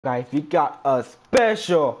Guys, we got a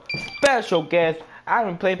special guest. I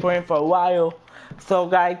haven't played for him for a while. So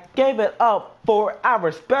guys, give it up for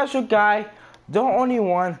our special guy, the only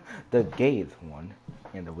one, the gayest one,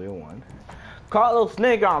 and the real one. Carlos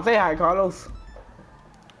Negron. Say hi, Carlos.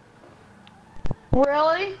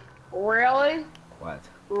 Really? Really? What?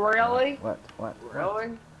 Really? What?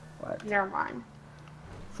 Really? What? Never mind.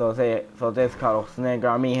 So this Carlos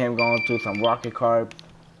Negron, me and him going through some rocket car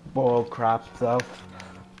bull crap stuff.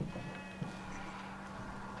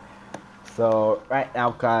 So right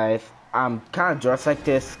now, guys, I'm kind of dressed like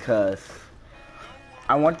this because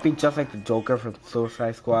I want to be just like the Joker from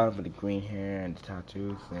Suicide Squad with the green hair and the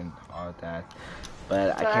tattoos and all of that.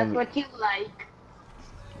 But So I can't. that's what you like.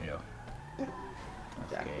 Yeah.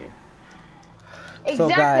 Exactly. Okay. So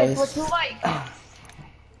Exactly, guys. what you like.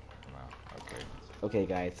 Okay,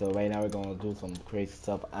 guys. So right now we're gonna do some crazy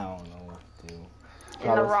stuff. I don't know what to do.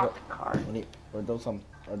 In the rocket car. We're doing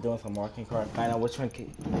some rocket car. Find out which one.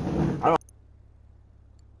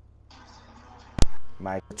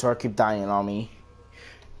 My truck keep dying on me.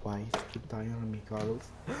 Why is it keep dying on me, Carlos?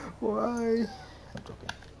 Why? I'm joking.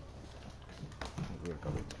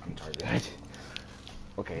 I'm tired.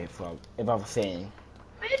 Okay, so if I was saying.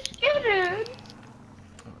 Bitch, you dude.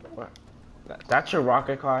 What? That's your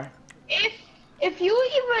rocket car? If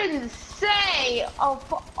you even say,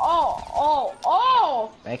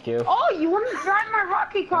 Thank you. Oh, you want to drive my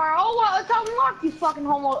rocket car? Oh, well, it's unlocked, you fucking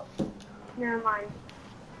homo. Never mind.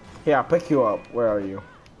 Here, I'll pick you up. Where are you?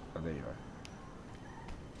 Oh, there you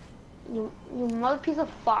are. You mother piece of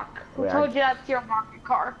fuck. Who told you that's your rocket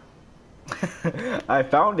car? I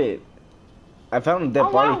found it. I found a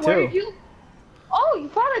dead body too. Oh, you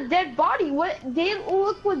found a dead body. What? Did it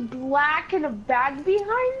look with black and a bag behind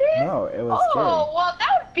it? No, it was Oh, scary. well, that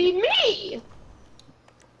would be me.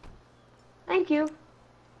 Thank you.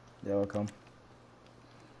 You're welcome.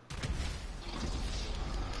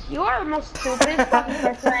 You are the most stupidest fucking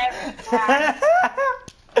person I ever had.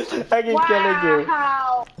 I keep killing you.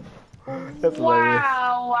 Wow. That's hilarious.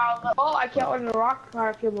 Wow. Oh, I can't win the rock car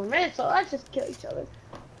a few more minutes, so let's just kill each other.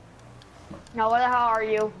 Now, where the hell are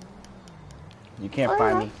you? You can't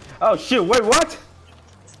find me. Oh shoot! Wait, what?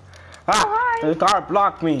 Hi. The car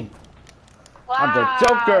blocked me. Wow, I'm the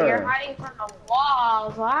Joker. You're hiding from the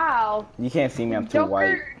walls. Wow. You can't see me. I'm too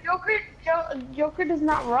white. Joker does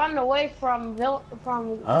not run away from Oh,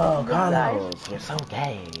 Carlos, you're so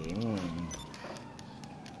gay.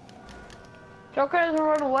 Joker doesn't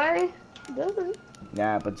run away. Doesn't.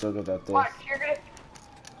 Yeah, but Joker does this. What? You're gonna.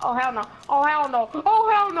 Oh hell no! Oh hell no! Oh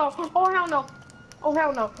hell no! Oh hell no! Oh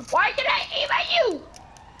hell no! Why did I aim at you?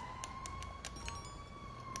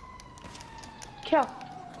 Kill.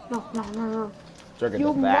 No. Joker You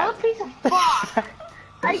does that. mother piece of fuck!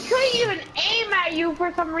 I couldn't even aim at you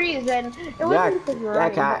for some reason. It wasn't because you're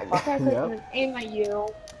running. I couldn't even aim at you.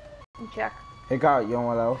 Check. Hey, Carl, you know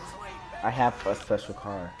what else? I have a special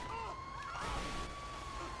car.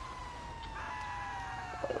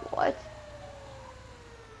 Wait, what?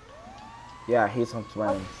 Yeah, he's on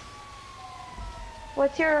flames.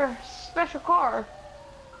 What's your special car?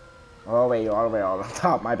 All the way on the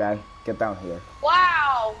top. My bad. Get down here.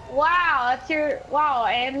 Wow, that's your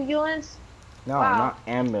ambulance. No, wow. Not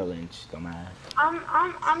ambulance, dumbass.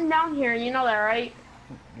 I'm down here. You know that, right?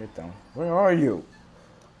 You're down. Where are you?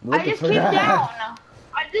 I just came down.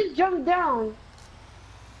 I just jumped down.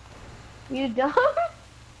 You dumb?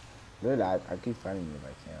 Dude, I keep finding you if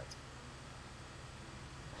I can't.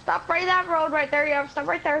 Stop right that road right there. Yeah, stop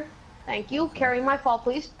right there. Thank you. Carry my fall,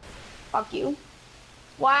 please. Fuck you.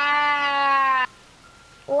 Wow.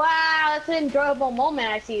 Wow, that's an enjoyable moment,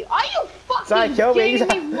 I see. Are you fucking kidding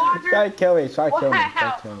me, water? Try to kill me.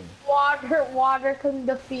 Water couldn't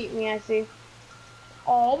defeat me, I see.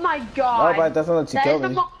 Oh my god. No, but that's not to kill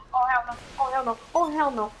me. Oh hell no. Oh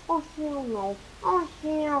hell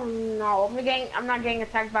no. I'm not getting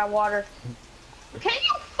attacked by water. Can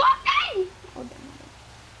you fucking?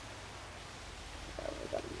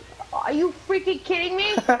 Are you freaking kidding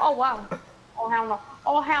me? Oh wow.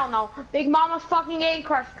 Oh hell no. Big Mama's fucking getting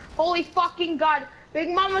crushed. Holy fucking god. Big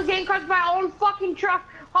Mama's getting crushed by her own fucking truck.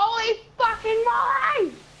 Holy fucking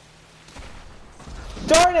moly!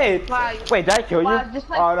 Darn it! Wow. Wait, did I kill you? Like...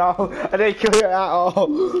 Oh no, I didn't kill you at all.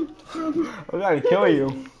 I'm gonna kill you.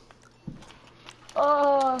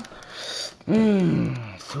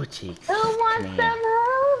 Sweet cheeks. Who wants some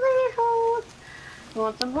rosy hoes? Who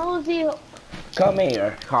wants some rosy hoes? Come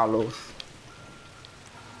here, Carlos.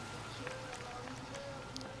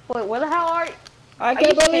 Wait, where the hell are you? I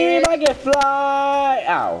can't believe I can fly!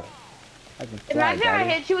 Ow. I can fly, Imagine I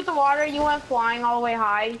hit you with the water and you went flying all the way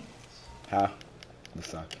high. Huh? You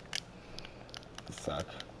suck.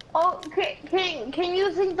 Oh, can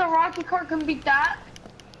you think the rocket car can beat that?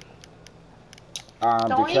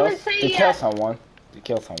 Don't even say to yes. kill someone. To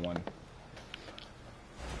kill someone.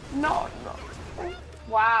 No.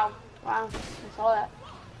 Wow. I saw that.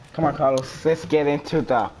 Come on, Carlos. Let's get into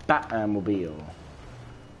the Batmobile.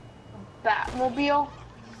 Batmobile?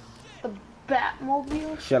 The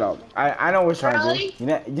Batmobile? Shut up. I know what you're trying to do.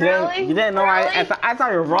 You didn't know I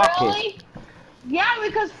thought you were rocket. Really? Yeah,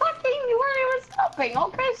 because fucking you weren't even stopping.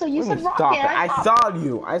 Okay, so you said rocket. Stop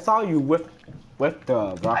it. I saw you with the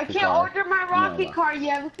rocket car. I can't order my rocket car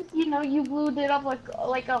yet because you blew it up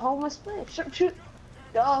like a homeless bitch. Shoot.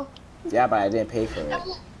 Duh. Yeah, but I didn't pay for it.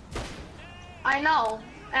 I know,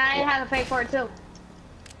 and I had to pay for it too.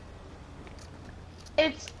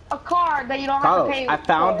 It's a car that you don't have to pay for. I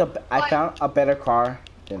found a better car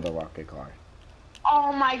than the rocket car.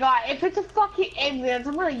 Oh my god, if it's a fucking ambulance,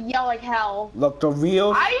 I'm gonna yell like hell. Look, the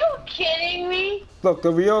wheels. Are you kidding me? Look,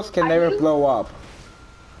 the wheels can never blow up.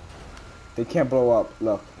 They can't blow up.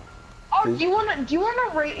 Look. Oh, do you wanna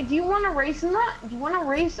race in that? Do you wanna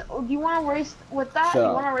race with that? Shut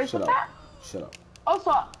you wanna race with that? Shut up.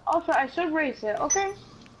 Also, I should race it, okay?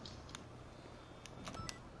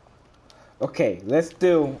 Okay, let's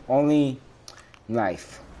do only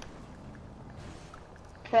knife.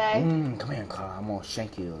 Okay. Come here, Carl. I'm gonna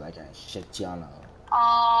shank you like I shanked Gianna.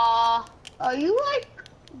 Are you like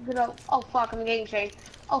oh fuck, I'm getting shanked.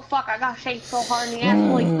 Oh fuck, I got shanked so hard in the ass.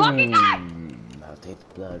 Holy fucking god! I'll take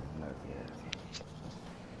the blood.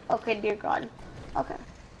 Okay, dear God. Okay.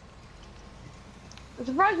 I'm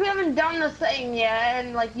surprised we haven't done the thing yet,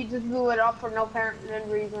 and like you just blew it up for no apparent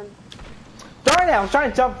reason. Darn it! I was trying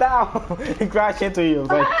to jump down and crash into you.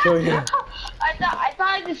 Like kill you. I thought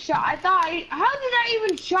I just shot. How did I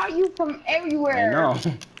even shot you from everywhere? I know.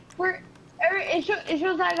 It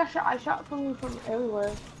shows that I shot from you from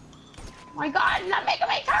everywhere. My God, not making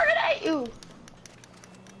me target at you.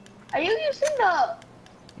 Are you using the?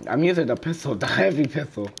 I'm using the pistol, the heavy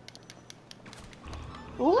pistol.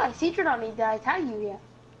 Ooh, I see Jordanny. Did I tag you yet?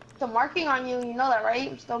 Still marking on you. You know that, right?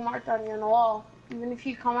 I'm still marked on you on the wall. Even if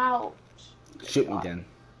you come out. Shoot me then.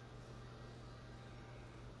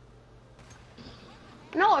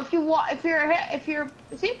 No, if you're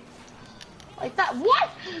see, like that. What?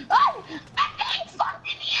 Oh, I'm getting fucked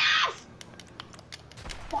in the ass.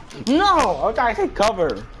 No, I gotta take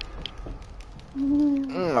cover.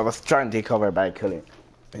 I was trying to take cover, but I couldn't.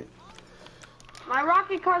 My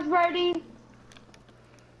rocket car's ready.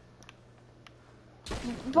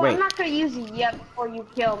 But Wait. I'm not gonna use it yet before you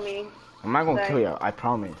kill me. I'm not gonna kill you, I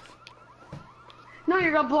promise. No,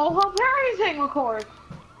 you're gonna blow up everything, of course.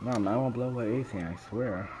 No, I'm not gonna blow up anything, I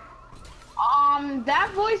swear.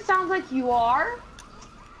 That voice sounds like you are.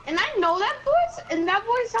 And I know that voice, and that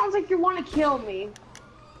voice sounds like you want to kill me.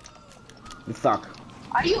 You suck.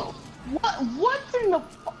 Are you? What's in the?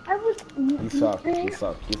 You suck. You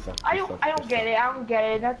suck. I don't get it. I don't get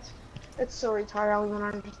it. That's so retarded. I don't even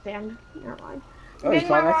understand. Never mind. Oh, Getting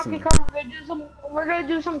my rocket car. We're gonna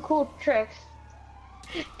do some cool tricks.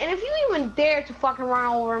 And if you even dare to fucking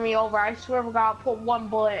run me over, I swear to God, I'll put one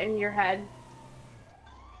bullet in your head.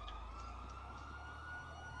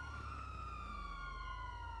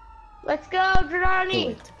 Let's go,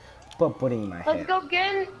 Jordanny. Put bullet in my head. Let's go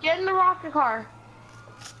get in the rocket car.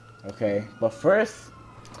 Okay, but first...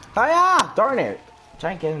 Hiya! Darn it!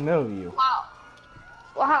 Try and get in the middle of you.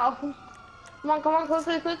 Wow. Come on,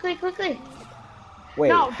 quickly. Wait,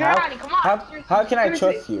 no, Jordanny, come on. How can I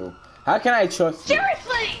trust you? How can I trust you?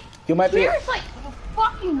 Seriously! You might be... Seriously! You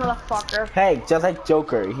fucking motherfucker. Hey, just like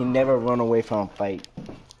Joker, he never run away from a fight.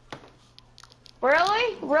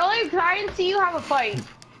 Really? Really? Because I didn't see you have a fight.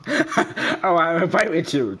 Oh, I have a fight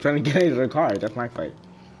with you. Trying to get into the car. That's my fight.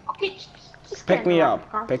 Okay, just Pick me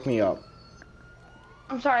up. Pick me up.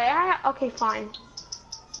 I'm sorry. Okay, fine.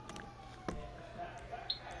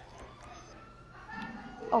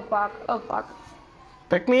 Oh fuck.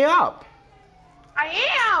 Pick me up. I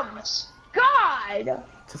am. God.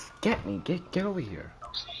 Just get me. Get over here.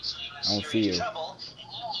 Okay, so you're in I don't see serious you. trouble and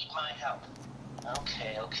you need my help.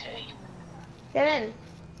 Okay. Get in.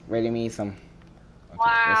 Ready me some. Okay,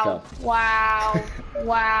 Wow. let's go.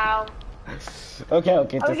 Wow. Okay. Are we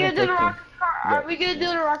gonna do the rocket car? Are we gonna do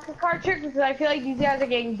the rocket car trick? Because I feel like these guys are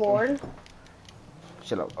getting bored.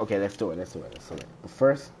 Shut up. Okay, let's do it. But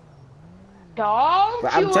first, Don't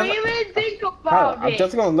even think about it. I'm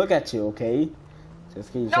just gonna look at you, okay?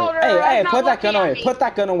 Just get you. No, Hey, not put that gun looking at away. me. Put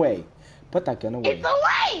that gun away. Put that gun away. It's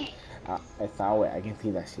away. It's not away. I can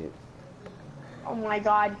see that shit. Oh my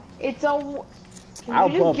God. It's a. I'll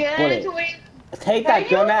Can you put get bullet. into it? Take that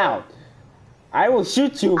gun out. I will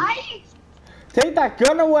shoot you. Take that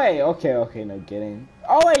gun away. Okay, no, get in.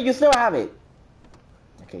 Oh wait, you still have it.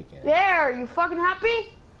 Okay, get it. There, you fucking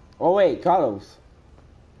happy? Oh wait, Carlos.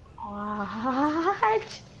 What?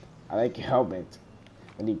 I like your helmet.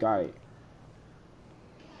 When you got it.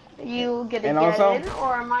 You gonna And get also- in,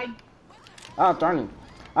 or am I? Oh, darn it.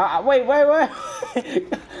 Wait.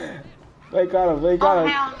 Wait, Carlos, wait, Oh Carlos.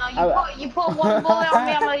 hell no! You put one bullet on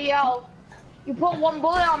me, I'm gonna yell. You put one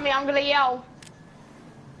bullet on me, I'm gonna yell.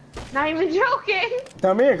 Not even joking.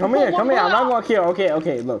 Come here. I'm not bullet. gonna kill.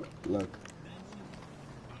 Okay, look.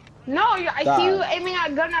 No, I see you aiming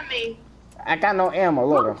a gun at me. I got no ammo.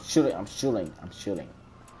 Look, I'm shooting.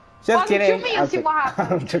 Just Fucking kidding. shoot me and see what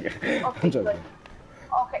happens. I'm joking. Okay, I'm joking. good.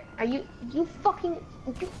 Okay, are you fucking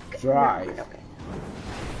Drive. Okay.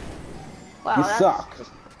 Wow, You that's suck.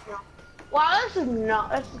 just- no. Wow, this is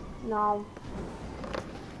no.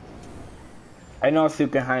 I know a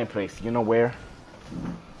secret hiding place. You know where?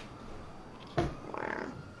 Where?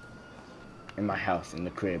 In my house, in the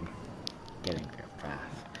crib. Getting there fast.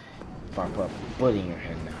 Pop up, bullet in your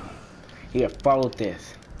head now. Here, follow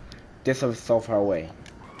this. This is so far away.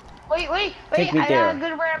 Wait, Take me I there. got a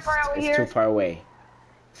good ramp right over It's here. too far away.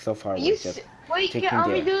 So far away. Just wait, take let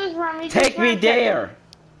me me there. do this run. Take me there.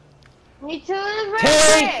 Me too, this real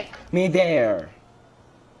Take quick. me there.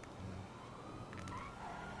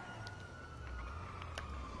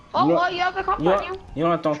 Oh, You- well, you have the cop on you. You know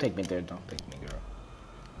what? Don't take me there. Don't take me, girl.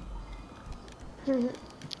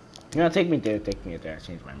 You know, take me there. Take me there. I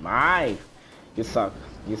changed my mind. You suck.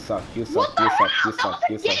 What the hell? That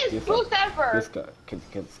was the gayest boost ever. You suck.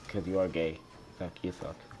 Cause you are gay. You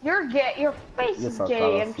suck. You're gay. Your face You is suck, gay.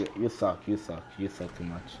 Carlos. And You suck. You suck too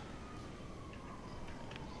much.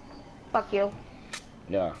 fuck you.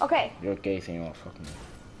 Yeah. Okay. You're gay, so you won't fuck me.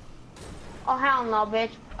 Oh hell no,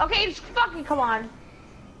 bitch. Okay, just fucking come on.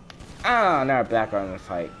 Ah, now back on the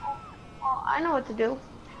fight. Oh, I know what to do.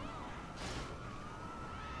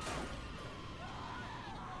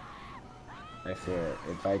 I fear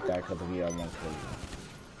it's like that because we are one kill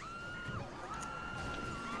you.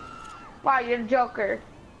 Wow, you're the Joker.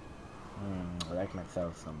 I like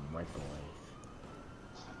myself some microwaves.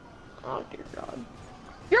 Oh dear God.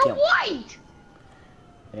 You're Yeah. white.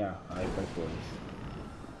 Yeah, I like microwaves.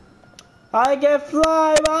 I can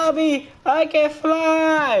fly, Bobby! I can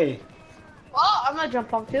fly! Oh, I'm gonna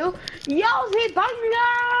jump up too. Yossi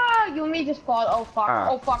Thunder! You and me just fall. Oh fuck. Ah.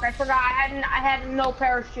 Oh fuck. I forgot. I had no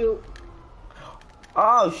parachute.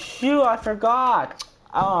 Oh shoot, I forgot!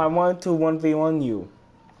 Oh, I wanted to 1v1 you.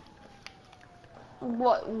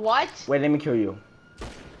 What? What? Wait, let me kill you.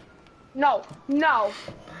 No.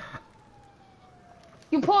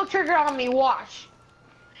 You pull a trigger on me. Watch.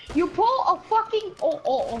 You pull a fucking.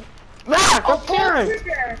 Oh. Ah, Oh, come pull a here!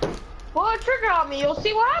 trigger. Pull a trigger on me. You'll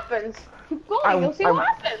see what happens. Keep going. You'll see what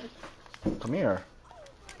happens. Come here.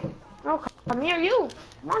 Oh, come here, you.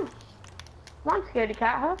 Come on. Come on, scaredy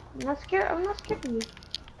cat, huh? I'm not scared of you.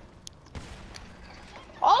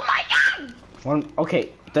 Oh my God!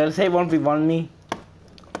 Okay, did it say 1v1 me?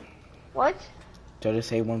 What? Did it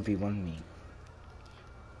say 1v1 me?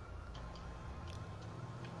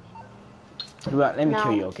 Let me No.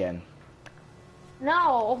 kill you again.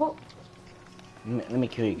 No. Let me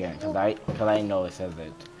kill you again, cause I know it says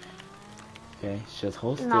it. Okay, just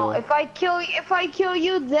hold still. No. If I kill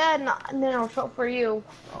you, then I'll show for you.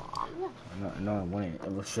 No, I wouldn't.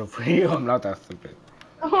 It will show for you. I'm not that stupid.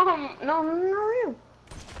 No, you.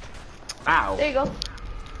 Ow. There you go.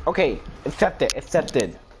 Okay,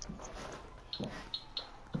 accepted.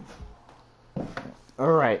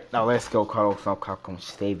 Alright, now let's go, Carlos. I'll come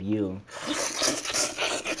save you.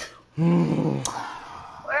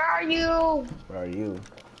 Where are you? Where are you?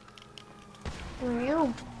 Where are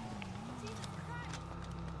you?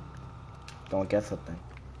 Don't get something.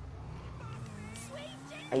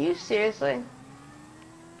 Are you seriously?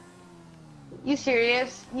 You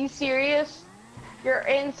serious? You're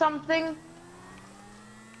in something?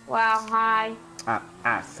 Wow, hi.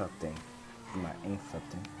 Something. I'm not in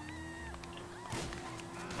something.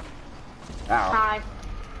 Ow. Hi.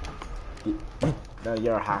 No,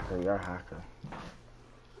 you're a hacker.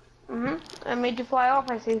 I made you fly off,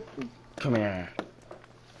 I see. Come here.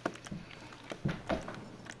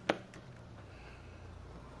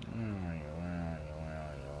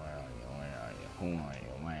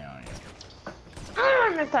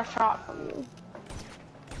 I missed that shot from you.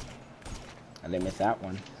 I didn't miss that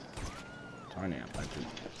one. Darn it,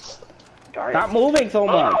 Darn stop moving so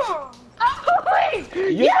much. Wait!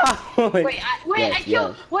 Yeah.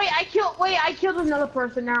 I killed another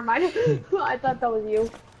person. Never mind. I thought that was you.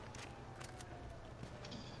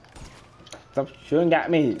 Stop shooting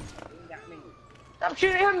at me. Stop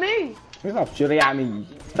shooting at me. Stop shooting at me.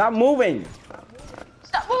 Stop moving.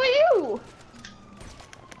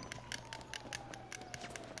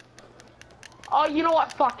 Oh, you know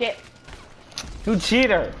what? Fuck it. You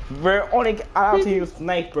cheater! We're only allowed to use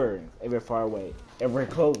snipers if we're far away. If we're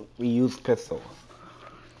close, we use pistols.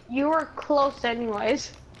 You were close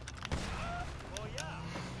anyways.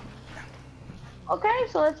 Okay,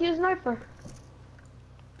 so let's use sniper.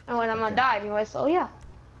 And when I'm gonna die anyway, so yeah.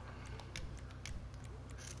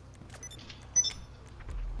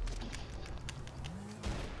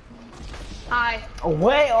 Hi. Oh,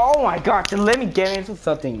 wait, oh my god, just let me get into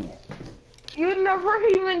something. You never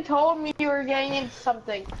even told me you were getting into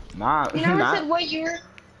something. Nah, You never said what you were.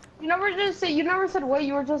 You never said what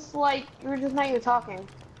you were just like. You were just not even talking.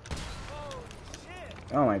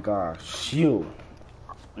 Oh my gosh, you.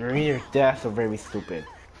 Your deaths are very stupid.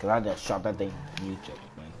 Cause I just shot that thing. You just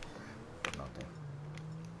win. Nothing.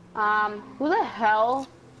 Who the hell?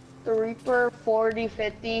 The Reaper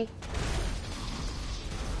 4050.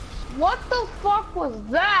 What the fuck was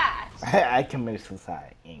that? I committed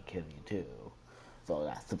suicide and killed you too. So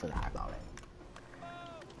that's super high about it.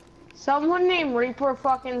 Someone named Reaper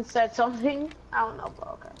fucking said something. I don't know, but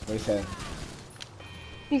okay. What he said?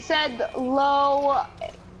 He said low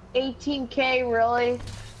 18K, really?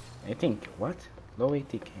 18, what? Low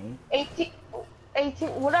 80K? 18,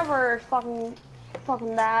 whatever, fucking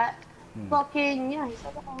that. Fucking, yeah, he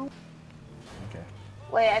said that. Okay.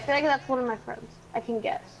 Wait, I feel like that's one of my friends. I can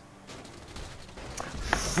guess.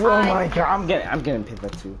 Oh my god, I'm getting pissed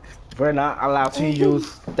at you. We're not allowed to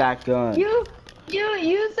use that gun. You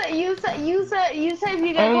said if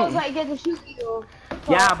you get close, I get to shoot you.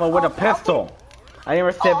 So, Yeah, but with a okay, pistol. okay. I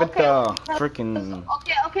never said with Okay, the with the freaking.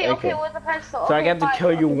 Okay, with the pistol. So I Okay, get to fine,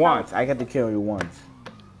 kill you okay, once. fine. I get to kill you once.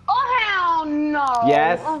 Oh hell no.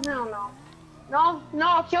 Yes. Oh hell no. No,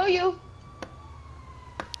 I'll kill you.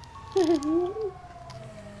 No,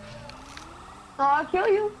 I'll kill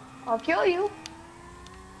you. I'll kill you.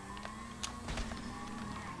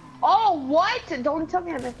 Oh, what? Don't tell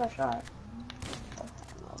me I missed that shot.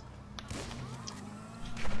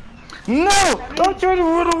 No! Don't try to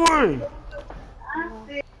run away!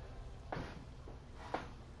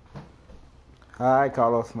 Hi,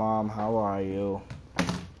 Carlos' mom. How are you?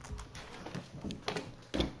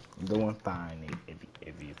 I'm doing fine. If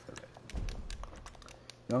you feel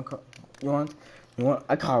it. You want?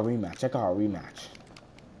 I call a rematch. I call a rematch.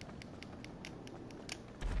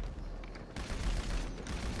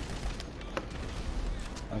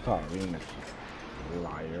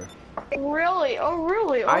 Liar. Really? Oh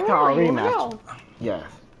really? Oh, I call a really? rematch. Oh, no. Yes.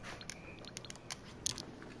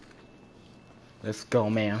 Let's go,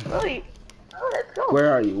 man. Really? Oh, let's go.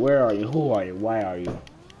 Where are you? Who are you? Why are you?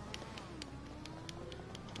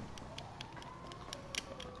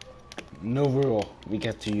 No rule. We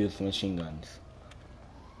get to use machine guns.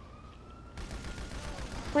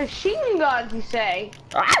 Machine guns, you say?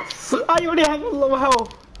 Ah! I already have a low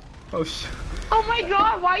health. Oh shit. Oh my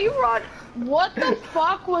god, why you run? What the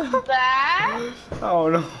fuck was that? Oh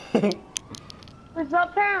no. For some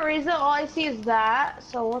apparent reason, all I see is that.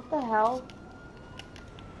 So what the hell?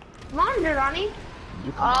 Come on, Jordanny.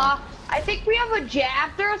 I think we have a jet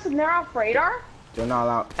after us and they're off radar. They're not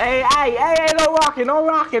allowed. Hey, no rocket, no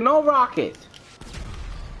rocket, no rocket.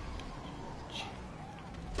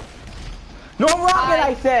 No rocket,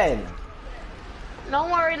 I said. Don't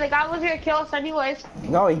worry, the guy was gonna kill us anyways.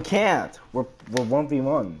 No, he can't. We're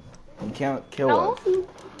 1v1. He can't kill No, us.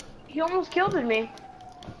 he almost killed me.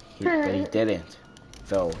 But he didn't.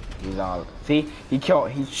 So he's not. See, he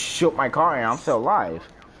shoot my car and I'm still alive.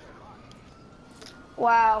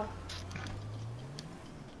 Wow.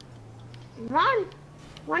 Come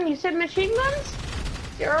on, you said machine guns?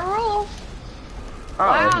 Zero rules. Oh,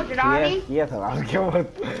 Wow, Jordanny. He has a lot of kills.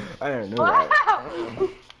 I didn't know Wow. that.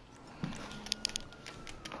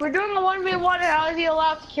 We're doing a 1v1 and how is he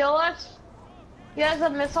allowed to kill us? He has a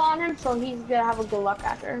missile on him, so he's gonna have a good luck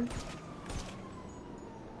after him.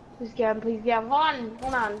 Please get him,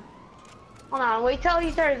 Hold on, wait till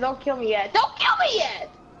he turns, don't kill me yet. Don't kill me yet!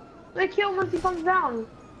 I'm gonna kill him once he comes down.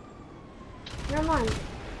 Never mind.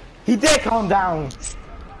 He did calm down.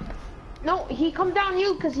 No, he come down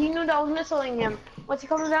you because he knew that I was missiling him. Once he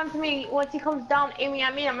comes down aiming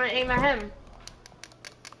at me, I'm gonna aim at him.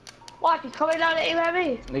 Watch, he's coming down to aim at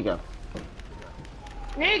me.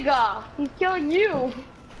 Nigga, he's killing you.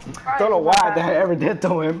 Don't know why that ever did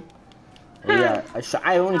to him. Yeah,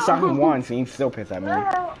 I only shot him once and he's still pissed at me.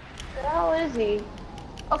 Where the hell is he?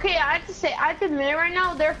 Okay, I have to admit right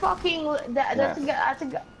now, they're fucking, that's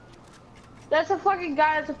a fucking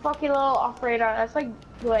guy that's a fucking little off radar. That's like,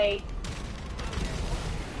 wait.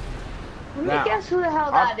 Let me guess who the hell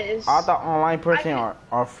that is. Are the online person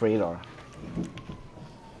off radar?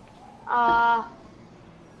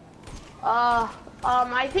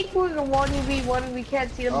 I think we're the 1v1. We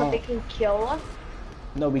can't see them, but they Oh. can kill us.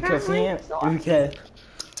 No, because he Apparently, ain't, so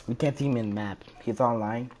we can't see him in map. He's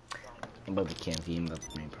online, but we can't see him. That's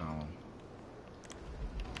the main problem.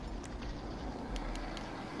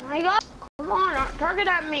 My God, come on, target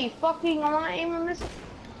at me. Fucking, I'm not aiming this.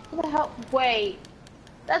 What the hell? Wait.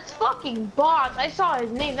 That's fucking Boss. I saw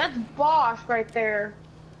his name. That's Boss right there.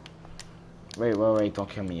 Wait, don't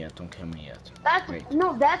kill me yet. Don't kill me yet. That's, Wait.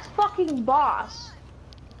 no, that's fucking Boss.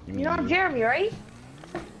 You You mean know you? Jeremy, right?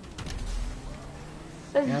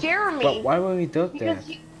 That's Yeah, Jeremy. but why would we do that? Because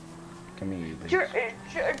he, Come here,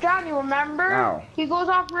 please. Johnny, remember? Ow. He goes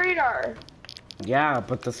off radar. Yeah,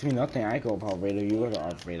 but doesn't mean nothing. I go off radar. You go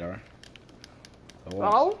off radar. So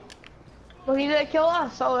what? Oh? Well, he didn't kill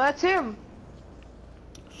us, so that's him.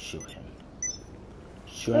 Shoot him.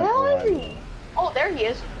 Shoot Where him. is alive. he? Oh, there he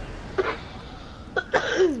is.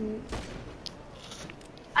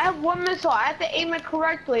 I have one missile. I have to aim it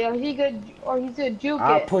correctly, or he's gonna juke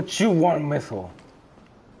I'll it. put you one missile.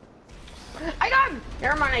 I got him.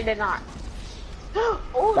 Never mind, I did not.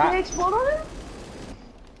 Oh, That- did it explode on him?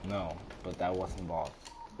 No, but that wasn't boss.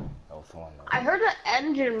 That was someone else. I heard the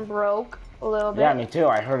engine broke a little bit. Yeah, me too.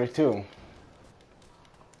 I heard it too.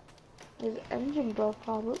 His engine broke,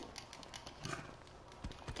 probably.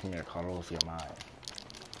 Come here, Carlos. You're mine.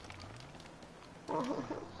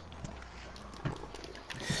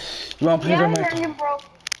 You want to play Yeah, the his missile? engine broke.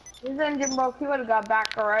 His engine broke. He would have got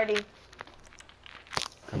back already.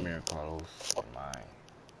 Come here, Carlos. You're mine.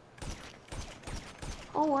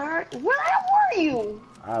 Oh, where the hell were you?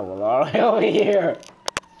 I will already over here.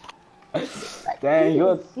 Dang, you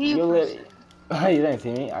lit. You didn't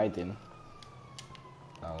see me? I didn't.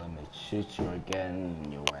 Now let me shoot you again,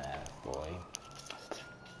 you ass boy.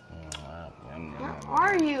 Where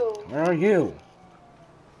are you? Where are you?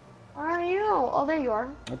 Where are you? Oh, there you are.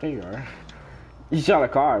 Oh, there you are. You shot a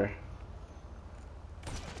car.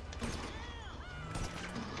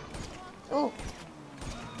 Ooh.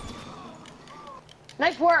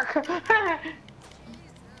 Nice work.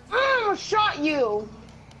 Shot you.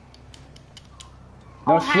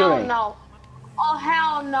 No Oh, hell shooting. no. Oh,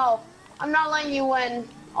 hell no. I'm not letting you win.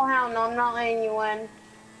 Oh, hell no. I'm not letting you win.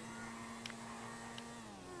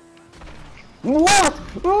 What?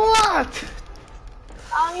 What?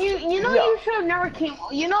 You know Yeah. you should have never came.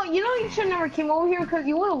 You know you should have never came over here because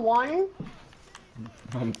you would have won.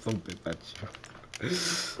 I'm so pissed at you.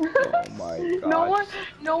 Oh my god.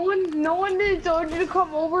 No one did told you to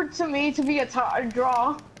come over to me to be a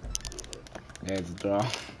draw. Yeah, it's a draw.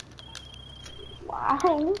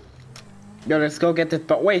 Wow. Yo, let's go get this.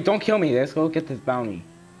 Wait, don't kill me. Let's go get this bounty.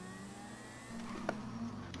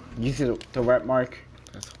 You see the red mark?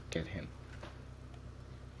 Let's get him.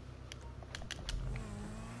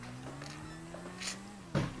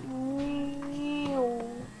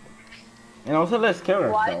 And also, let's kill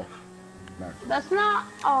What? herself.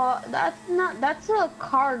 That's a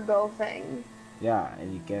cargo thing. Yeah,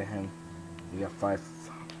 and you get him. You get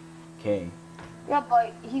 5K. Yeah,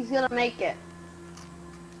 but he's gonna make it.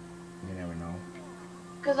 You never know.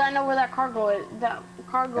 Cause I know where that cargo is. That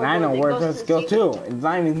cargo. And I know goes. It where goes this to goes sea. too. It's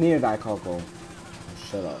not even near that cargo.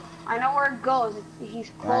 Shut up. I know where it goes.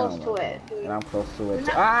 He's I close don't to know. it. Dude. And I'm close to it.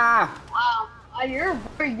 No. Ah! Wow, you're a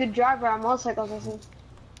very good driver on motorcycles, isn't it?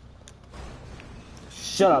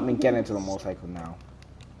 Shut up and get into the motorcycle now.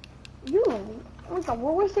 You, oh my God,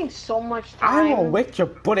 we're wasting so much I time. will whip your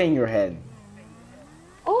butt in your head.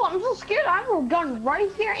 Oh, I'm so scared. I have a gun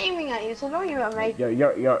right here aiming at you, so don't even make.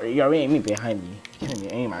 You're aiming behind me. You can't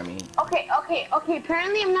even aim at me. Okay.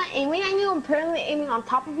 Apparently, I'm not aiming at you. I'm apparently aiming on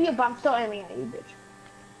top of you, but I'm still aiming at you, bitch.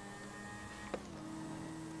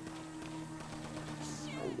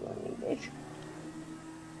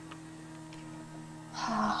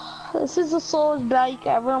 This is the slowest bike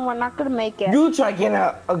ever, and we're not gonna make it. You try getting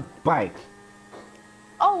a bike.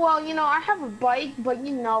 Oh well, you know I have a bike, but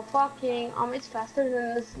you know, fucking it's faster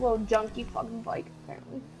than this little junky fucking bike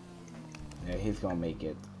apparently. Yeah, he's gonna make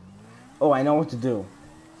it. Oh, I know what to do.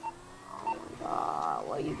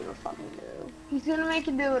 What are you gonna fucking do? He's gonna make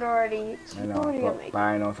you do it already. He's I know, already gonna make but it.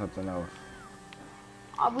 I know something else.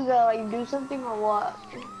 Are we gonna like do something or what?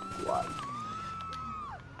 What?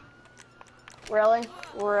 Really?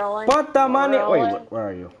 Really? Put the money. Really? Wait, where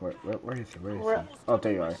are you? Where is he? Where is Re- he? Oh,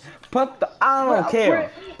 there you are. Put the. I don't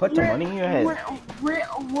care. Put the money in your head.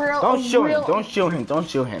 Don't shoot him. Don't shoot him. Don't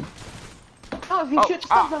shoot him. No, if you shoot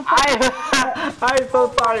stuff in I'm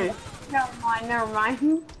so sorry. Never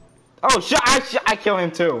mind. Oh shit! I kill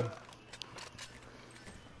him too.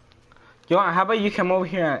 Yo, how about you come over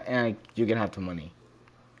here and you can have the money.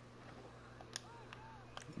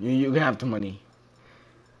 You can have the money.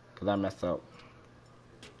 Cause I messed up.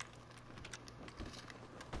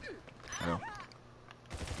 Oh.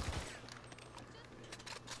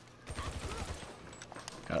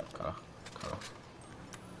 Cut.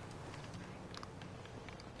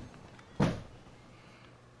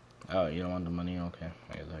 Oh, you don't want the money? Okay,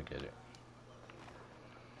 I guess I get it.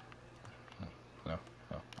 No.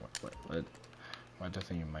 What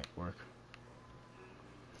doesn't you might work?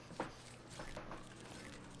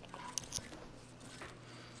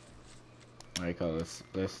 Alright,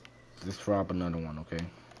 let's rob another one, okay?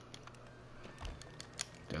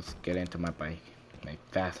 Just get into my bike, my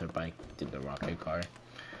faster bike than the rocket car.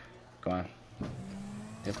 Go on.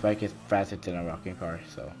 This bike is faster than a rocket car,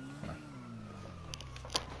 so come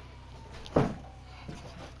on.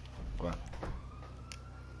 Go on.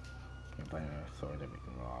 Can find a sword that we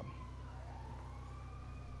can rob.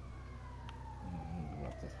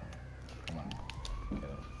 Rob this one. Come on.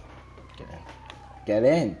 Get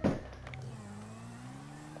in.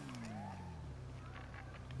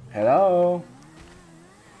 Hello?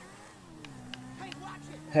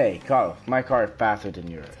 Hey, Carlos, my car is faster than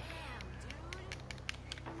yours.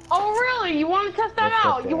 Oh really? You want to test that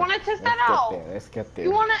out? You want to test that out? Let's get there.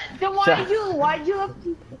 You want to? Then why'd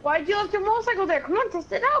you left your motorcycle there? Come on,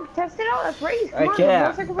 test it out. Test it out. That's race. Come on, the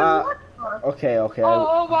motorcycle versus car. Okay.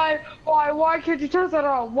 Oh, why can't you test that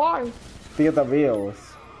out? Why? Feel the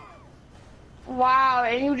wheels. Wow,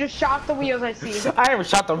 and you just shot the wheels, I see. I haven't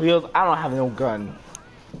shot the wheels. I don't have no gun.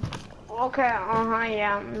 Okay,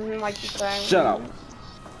 yeah, like you said. Shut up.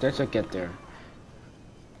 Let's just get there.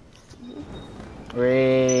 We're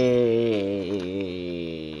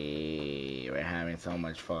having so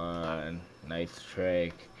much fun. Nice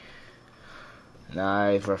trick.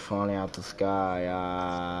 Nice, we're falling out the sky.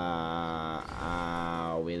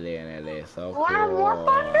 We landed it. So cool. Wanna have more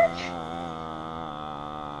fun, bitch?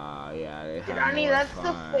 Yeah, Jordanny, that's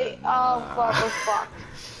the fate. Oh, fuck, we're fucked.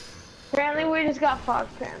 Apparently, we just got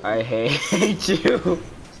fucked, apparently. I hate you.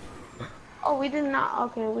 Oh, we did not.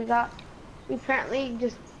 Okay, we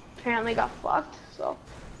apparently got fucked, so.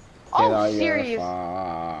 Oh, serious.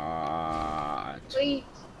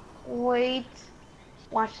 Wait.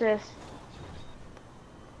 Watch this.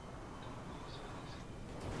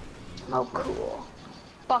 Oh, cool.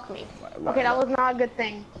 Fuck me. Okay, that was not a good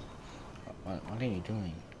thing. What are you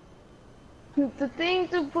doing? The thing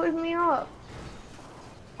to put me up.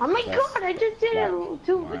 Oh my god, I just did it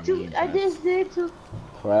I just did it to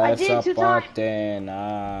Press a button.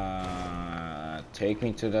 Take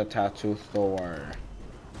me to the tattoo store.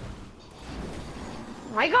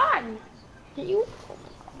 My god! Can you?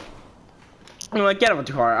 Anyway, get out of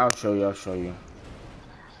the car. I'll show you.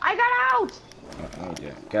 I got out!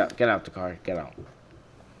 Get out the car. Get out.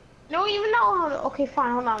 No, even know. Okay,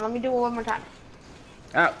 fine. Hold on. Let me do it one more time.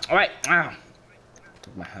 Out. All right.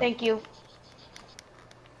 Took my help. Thank you.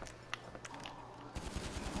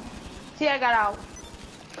 See, I got out.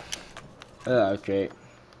 Okay.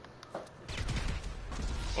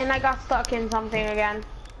 And I got stuck in something again.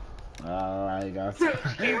 Alright, guys.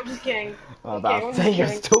 I'm just kidding. About saying you're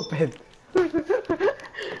stupid.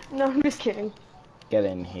 No, I'm just kidding. Get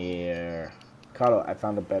in here. Carlo, I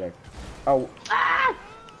found a better. Oh. Ah!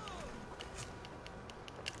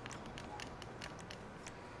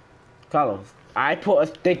 Carlos, I put a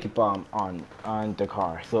sticky bomb on the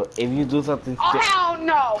car. So if you do something oh hell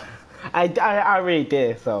no! I already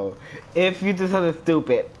did, so if you do something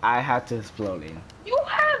stupid, I have to explode it. You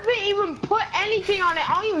haven't even put anything on it.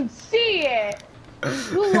 I don't even see it.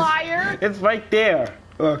 You liar. It's right there.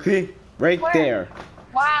 Look, see? Right Where? there.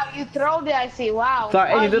 Wow, you throwed it, I see. Wow. So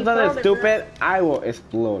wow, if you do something stupid, really. I will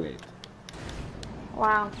explode it.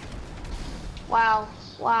 Wow. Wow.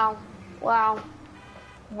 Wow. Wow.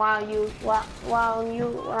 Wow, you. Wow. Wow, you.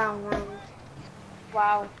 Wow.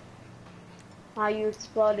 Wow. Wow, you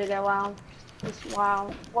exploded it. Wow. Just wow.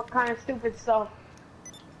 What kind of stupid stuff?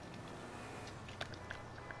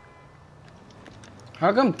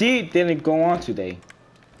 How come D didn't go on today?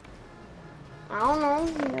 I don't know.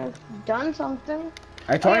 You've done something.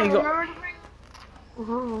 I told you go.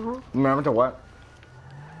 Remember to what?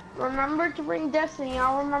 Remember to bring Destiny.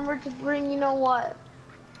 I'll remember to bring, you know what?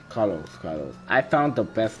 Carlos. I found the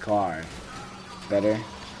best car. Better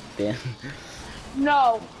than.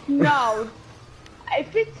 No.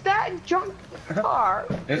 If it's that junk car.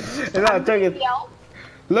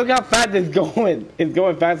 Look how fast it's going. It's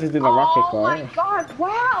going faster than a rocket car. Oh my god,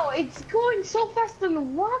 wow. It's going so fast than a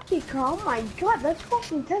rocket car. Oh my god, let's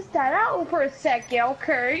fucking test that out for a sec, yeah,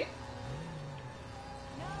 okay?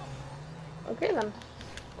 Okay then.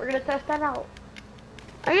 We're gonna test that out.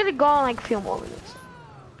 I gotta go in like a few more minutes.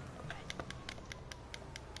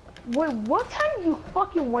 Wait, what time do you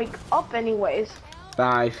fucking wake up anyways?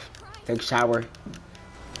 5. Take shower.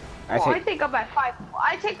 I take up at 5.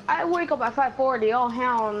 I wake up at 5:40. Oh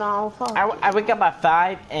hell no. Fuck. I wake up at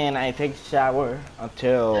 5 and I take shower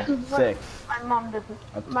until 6. My mom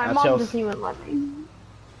doesn't. My Until mom doesn't even let me.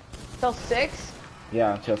 Till 6?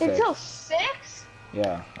 Yeah, until 6. Until 6?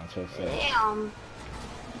 Yeah, until 6. Damn.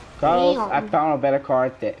 Carlos, Damn. I found a better car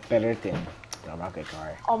better than the rocket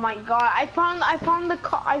car. Oh my god! I found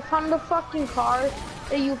the fucking car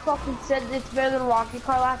that you fucking said it's better than Rocket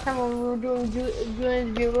Car last time when we were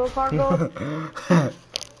doing Bugle cargo.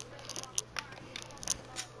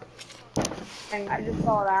 And I just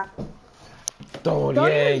saw that.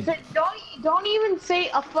 Don't even say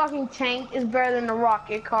a fucking tank is better than a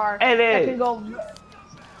rocket car. It That is. can go.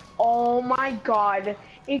 Oh my god!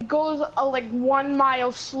 It goes like 1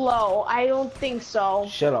 mile slow. I don't think so.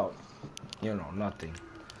 Shut up. You know nothing.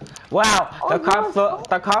 Wow, Oh,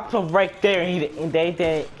 the cops are right there and they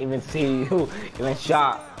didn't even see you even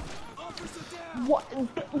shot. What?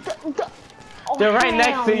 Oh, They're right next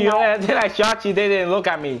hell to you no. and then I shot you, they didn't look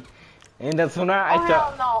at me. And the sooner I Oh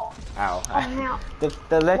shot. hell no. Ow. Oh hell.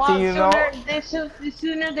 The less Well, you know. the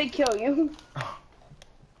sooner they kill you.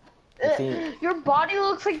 See, Your body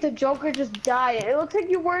looks like the Joker just died. It looks like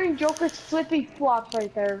you're wearing Joker's flippy flops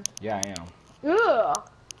right there. yeah, I am. Ugh.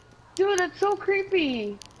 Dude, that's so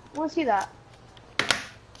creepy. I wanna see that.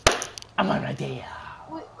 I'm on idea.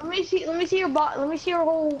 Wait, let me see your body. Let me see your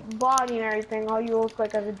whole body and everything. How you look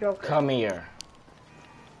like as a Joker. Come here.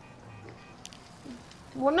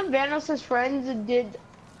 One of Vanos' friends did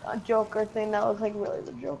a Joker thing that looks like really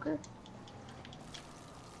the Joker.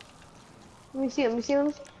 Let me see. Let me see. Let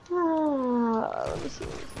me see. Let me see.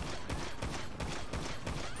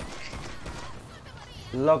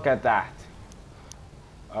 Look at that.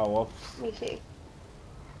 Oh, whoops. Let me see.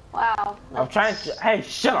 Wow. I'm trying to. Hey,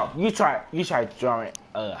 shut up. You try drawing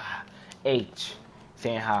H,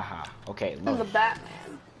 saying haha. Okay, I'm the look.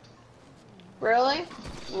 Batman. Really?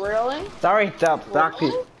 Really? Sorry, the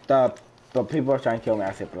Really? the people are trying to kill me.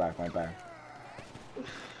 I said black. My bad.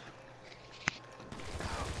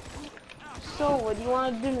 So, what do you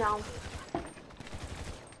want to do now?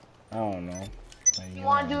 I don't know. You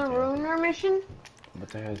want to do a Ruiner mission? But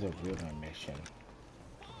there is a real mission.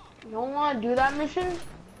 You don't want to do that mission?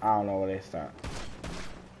 I don't know what it's that.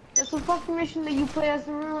 It's a fucking mission that you play as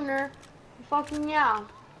the Ruiner. Fucking yeah.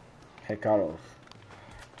 Hey Carlos,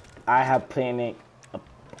 I have planned.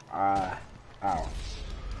 Ow.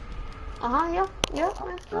 Yeah.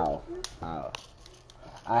 Ow. Ow.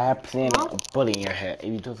 I have planned a bullet in your head.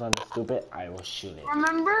 If you do something stupid, I will shoot it.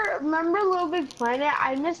 Remember Little Big Planet?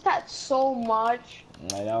 I missed that so much.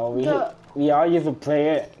 I know, we all used to play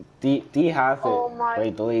it. D has it, Oh my- but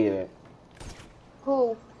he deleted it.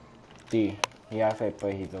 Who? D, he has it,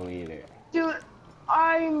 but he deleted it. Dude,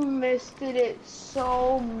 I missed it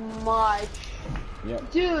so much.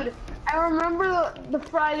 Yep. Dude, I remember the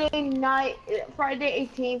Friday night, Friday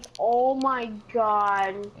 18th. Oh my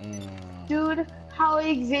god. Dude, how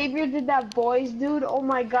Xavier did that boys, dude. Oh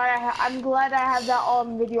my god, I'm glad I had that all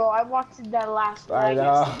on video. I watched that last night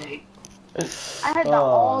yesterday. I had that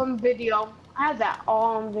all on video. I had that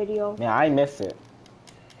all on video. Yeah, I miss it.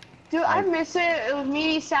 Dude, I miss it. It was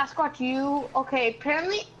me, Sasquatch, you. Okay,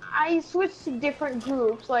 apparently I switched to different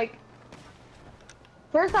groups. Like,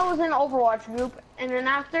 first I was in Overwatch group, and then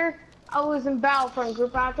after I was in Battlefront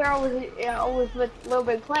group. After I was with Little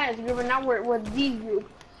Big Planets group, and now we're with D group.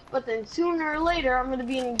 But then sooner or later, I'm gonna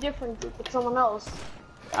be in a different group with someone else.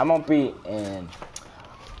 I'm gonna be in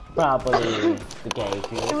probably the gay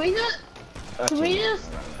group. Should we just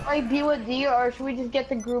like be with D, or should we just get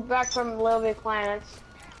the group back from Little Big Planets?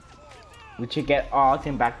 We should get all of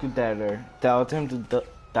them back together. Tell them to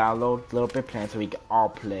download Little Big Planet so we can all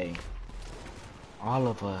play. All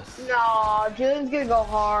of us. No, Julian's gonna go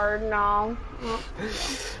hard. No.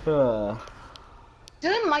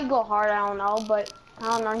 Julian might go hard. I don't know, but I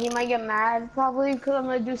don't know. He might get mad probably because I'm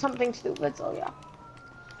gonna do something stupid. So yeah.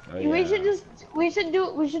 Oh, yeah. We should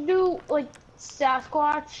do like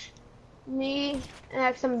Sasquatch, me,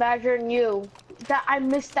 and XM Badger, and you. That I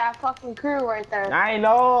missed that fucking crew right there. I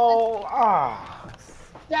know. Ah.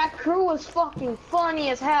 That crew was fucking funny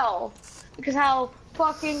as hell. Because how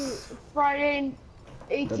fucking Friday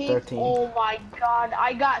 18th, oh my god,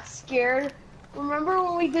 I got scared. Remember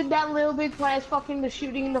when we did that Little Big Planets fucking the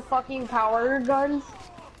shooting the fucking power guns?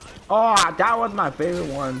 Oh, that was my favorite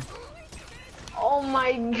one. Oh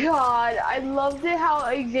my god, I loved it how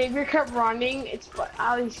Xavier kept running. It's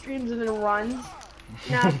how he screams and then runs.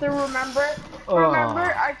 And after remember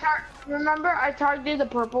I targeted the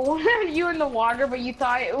purple one at you in the water, but you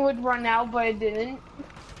thought it would run out, but it didn't.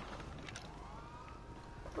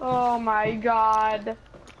 Oh my god.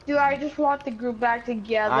 Dude, I just want the group back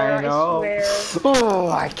together, I know. I swear. Oh,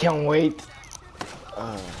 I can't wait.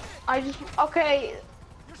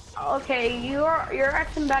 Okay, you're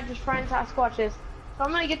ex and Badger's friends, Sasquatch is. So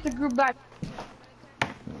I'm gonna get the group back.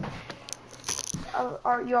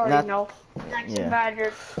 Or you already Not, know. Ex and yeah.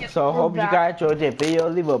 Badger. Get So the group hope you back. guys enjoyed the video.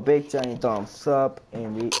 Leave a big giant thumbs up,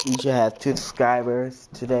 and we each have 2 subscribers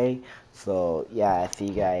today. So yeah, I see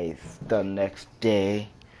you guys the next day.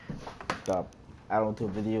 I don't do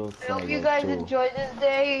videos. I So hope I you go guys to. enjoyed this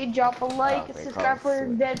day. Drop a like, Okay, subscribe for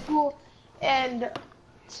Deadpool, and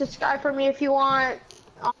subscribe for me if you want.